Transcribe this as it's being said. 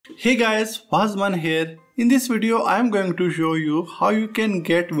Hey guys, Wazman here. In this video I am going to show you how you can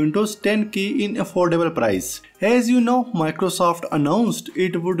get Windows 10 key in affordable price. As you know, Microsoft announced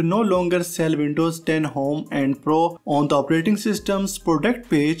it would no longer sell Windows 10 Home and Pro on the operating system's product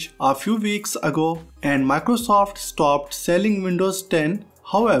page a few weeks ago, and Microsoft stopped selling Windows 10.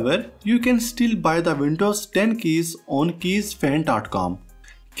 However, you can still buy the Windows 10 keys on Keysfan.com.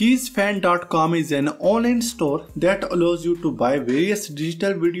 Keysfan.com is an online store that allows you to buy various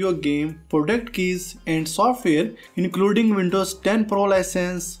digital video game, product keys and software including Windows 10 Pro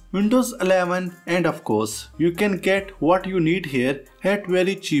license, Windows 11, and of course, you can get what you need here at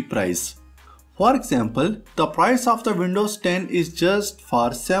very cheap price. For example, the price of the Windows 10 is just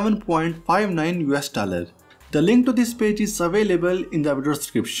for $7.59. The link to this page is available in the video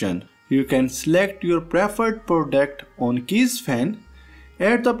description. You can select your preferred product on Keysfan,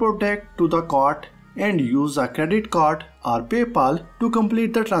 add the product to the cart and use a credit card or PayPal to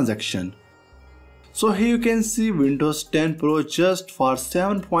complete the transaction. So here you can see Windows 10 Pro just for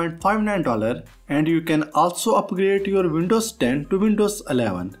 $7.59, and you can also upgrade your Windows 10 to Windows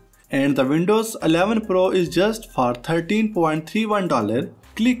 11. And the Windows 11 Pro is just for $13.31.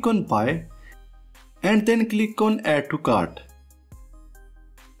 Click on buy and then click on add to cart.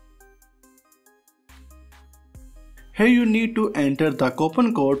 Here you need to enter the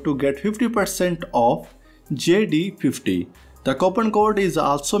coupon code to get 50% off JD50. The coupon code is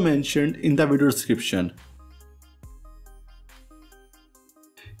also mentioned in the video description.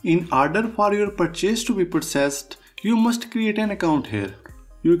 In order for your purchase to be processed, you must create an account here.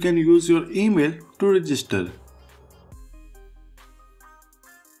 You can use your email to register.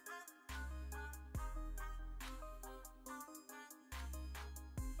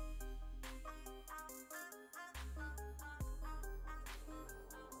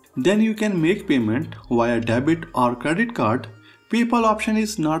 Then you can make payment via debit or credit card. PayPal option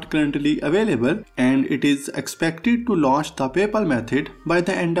is not currently available and it is expected to launch the PayPal method by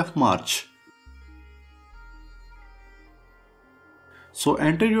the end of March. So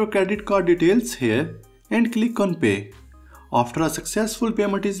enter your credit card details here and click on pay. After a successful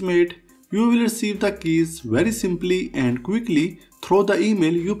payment is made, you will receive the keys very simply and quickly through the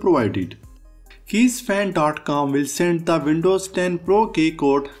email you provided. Keysfan.com will send the Windows 10 Pro key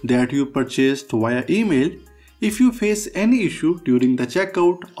code that you purchased via email. If you face any issue during the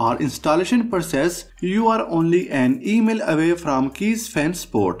checkout or installation process, you are only an email away from Keysfan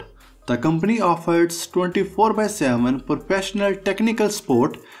support. The company offers 24/7 professional technical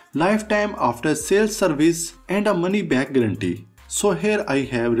support, lifetime after sales service and a money back guarantee. So here I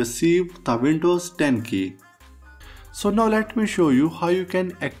have received the Windows 10 key. So now let me show you how you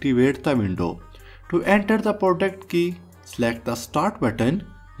can activate the window. To enter the product key, select the Start button,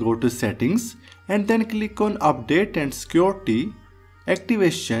 go to Settings and then click on Update and Security,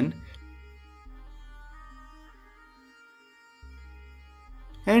 Activation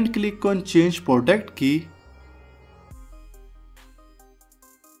and click on Change Product Key.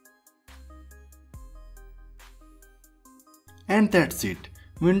 And that's it.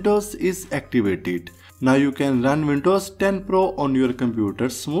 Windows is activated. Now you can run Windows 10 Pro on your computer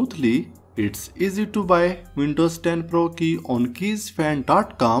smoothly. It's easy to buy Windows 10 Pro key on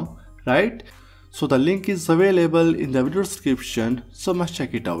Keysfan.com, right? So the link is available in the video description, so must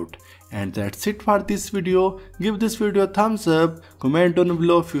check it out. And that's it for this video. Give this video a thumbs up, comment down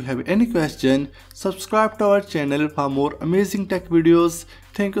below if you have any question, subscribe to our channel for more amazing tech videos.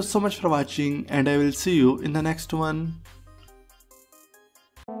 Thank you so much for watching and I will see you in the next one.